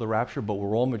number until the rapture, but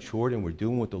we're all matured and we're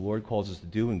doing what the Lord calls us to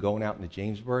do and going out into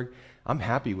Jamesburg, I'm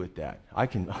happy with that. I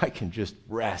can just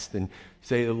rest and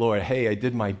say to the Lord, hey, I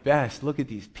did my best. Look at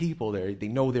these people. They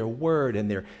know their word,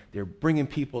 and they're bringing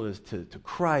people to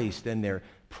Christ, and they're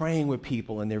praying with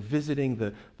people, and they're visiting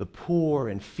the poor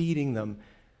and feeding them.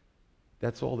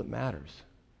 That's all that matters.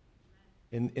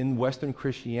 In Western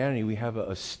Christianity, we have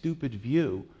a stupid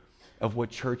view of what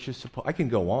church is supposed. I can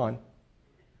go on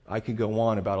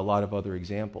about a lot of other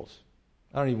examples.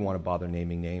 I don't even want to bother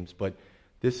naming names, but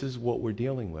this is what we're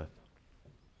dealing with.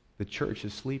 The church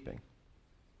is sleeping.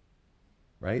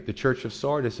 Right? The church of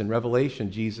Sardis in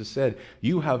Revelation, Jesus said,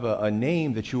 you have a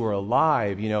name that you are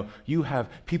alive. You have,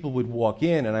 people would walk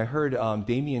in, and I heard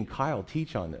Damian Kyle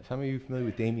teach on this. How many of you are familiar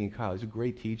with Damian Kyle? He's a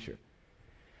great teacher.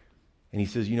 And he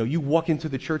says, you walk into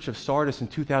the church of Sardis in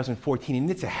 2014,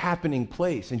 and it's a happening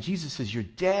place. And Jesus says, you're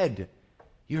dead.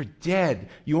 You're dead.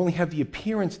 You only have the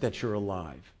appearance that you're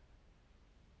alive.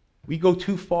 We go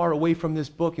too far away from this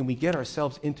book, and we get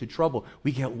ourselves into trouble.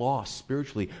 We get lost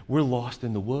spiritually. We're lost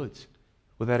in the woods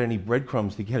without any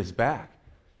breadcrumbs to get us back.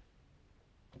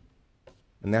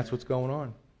 And that's what's going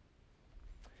on.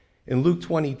 In Luke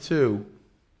 22,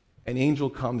 an angel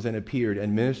comes and appeared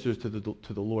and ministers to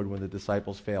the Lord when the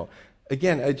disciples fail.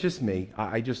 Again, it's just me.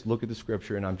 I just look at the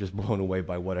scripture and I'm just blown away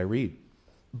by what I read.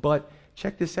 But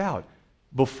check this out.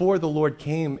 Before the Lord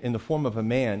came in the form of a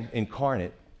man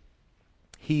incarnate,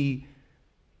 the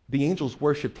angels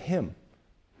worshipped him.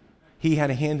 He had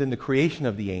a hand in the creation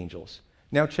of the angels.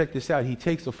 Now check this out. He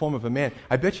takes the form of a man.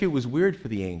 I bet you it was weird for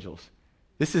the angels.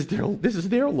 This is their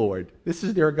Lord. This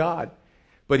is their God.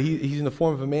 But he's in the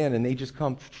form of a man, and they just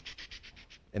come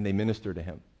and they minister to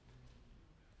him.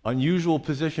 Unusual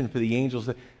position for the angels.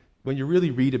 When you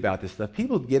really read about this stuff,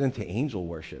 people get into angel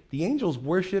worship. The angels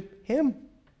worship him.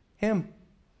 Him.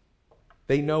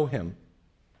 They know him.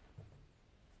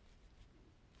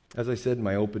 As I said in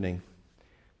my opening,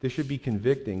 this should be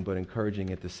convicting but encouraging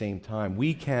at the same time.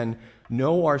 We can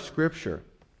know our scripture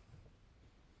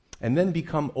and then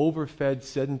become overfed,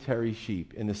 sedentary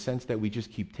sheep in the sense that we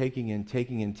just keep taking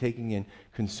in,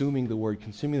 consuming the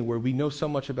word. We know so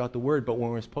much about the word, but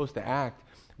when we're supposed to act,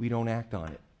 we don't act on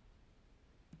it.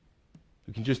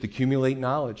 We can just accumulate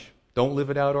knowledge, don't live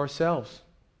it out ourselves,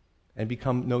 and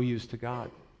become no use to God.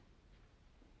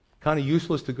 Kind of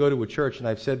useless to go to a church, and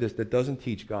I've said this, that doesn't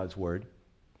teach God's word.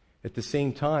 At the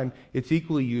same time, it's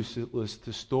equally useless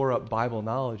to store up Bible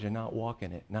knowledge and not walk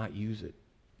in it, not use it.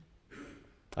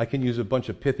 I can use a bunch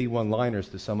of pithy one-liners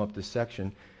to sum up this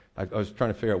section. I was trying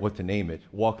to figure out what to name it.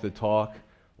 Walk the talk,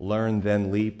 learn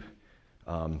then leap,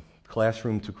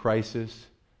 classroom to crisis,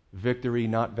 victory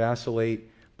not vacillate,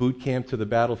 boot camp to the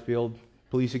battlefield,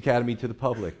 police academy to the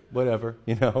public, whatever,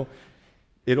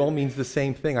 It all means the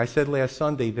same thing. I said last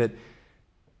Sunday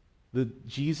that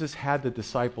Jesus had the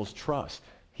disciples trust.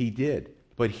 He did.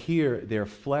 But here, their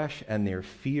flesh and their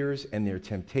fears and their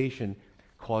temptation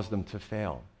caused them to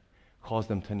fail, caused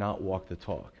them to not walk the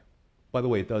talk. By the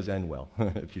way, it does end well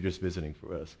if you're just visiting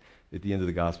for us. At the end of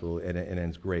the gospel, it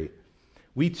ends great.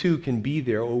 We too can be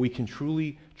there, or we can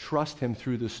truly trust him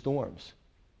through the storms.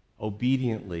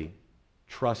 Obediently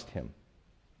trust him.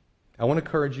 I want to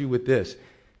encourage you with this,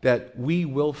 that we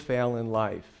will fail in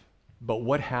life, but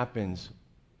what happens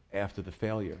after the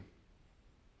failure?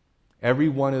 Every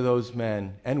one of those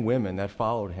men and women that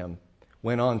followed him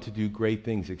went on to do great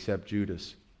things except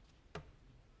Judas.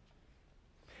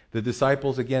 The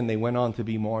disciples, again, they went on to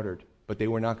be martyred, but they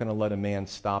were not going to let a man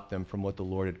stop them from what the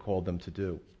Lord had called them to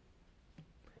do.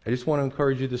 I just want to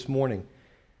encourage you this morning,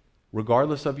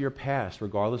 regardless of your past,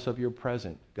 regardless of your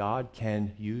present, God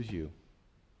can use you.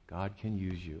 God can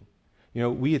use you.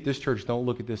 We at this church don't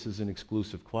look at this as an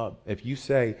exclusive club. If you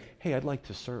say, hey, I'd like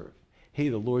to serve. Hey,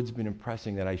 the Lord's been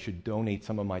impressing that I should donate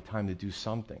some of my time to do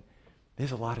something.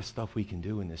 There's a lot of stuff we can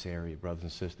do in this area, brothers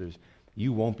and sisters.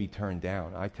 You won't be turned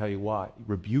down. I tell you what,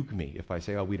 rebuke me if I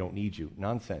say, we don't need you.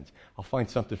 Nonsense. I'll find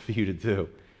something for you to do.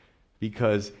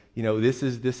 Because, this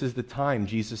is the time,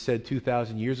 Jesus said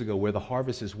 2,000 years ago, where the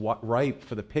harvest is ripe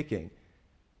for the picking.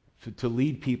 To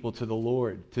lead people to the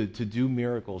Lord, to do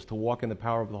miracles, to walk in the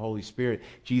power of the Holy Spirit.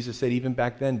 Jesus said even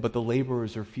back then, but the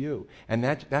laborers are few. And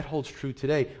that holds true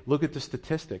today. Look at the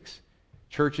statistics.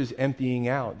 Churches emptying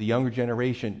out, the younger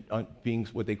generation being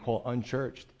what they call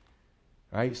unchurched.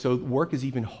 Right? So work is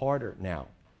even harder now.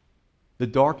 The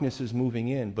darkness is moving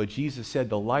in, but Jesus said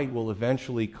the light will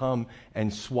eventually come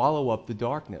and swallow up the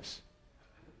darkness.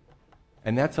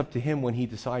 And that's up to him when he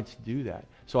decides to do that.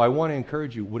 So I want to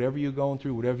encourage you, whatever you're going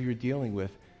through, whatever you're dealing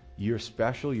with, you're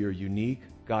special, you're unique.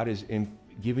 God has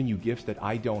given you gifts that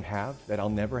I don't have, that I'll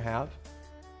never have.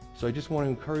 So I just want to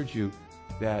encourage you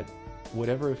that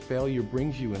whatever failure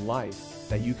brings you in life,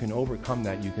 that you can overcome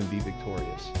that, you can be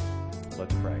victorious.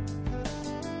 Let's pray.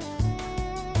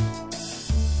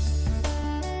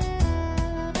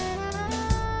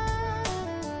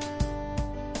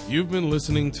 You've been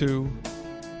listening to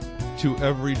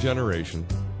Every Generation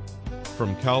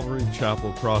from Calvary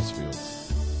Chapel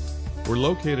Crossfields, We're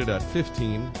located at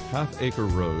 15 Half Acre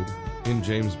Road in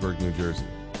Jamesburg, New Jersey.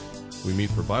 We meet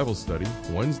for Bible study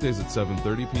Wednesdays at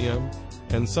 7:30 p.m.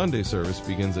 and Sunday service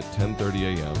begins at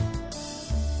 10:30 a.m.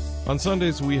 On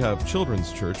Sundays, we have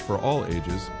children's church for all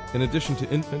ages, in addition to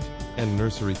infant and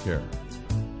nursery care.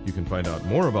 You can find out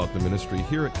more about the ministry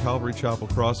here at Calvary Chapel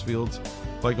Crossfields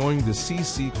by going to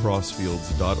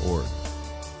cccrossfields.org.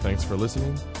 Thanks for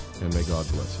listening, and may God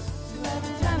bless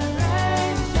you.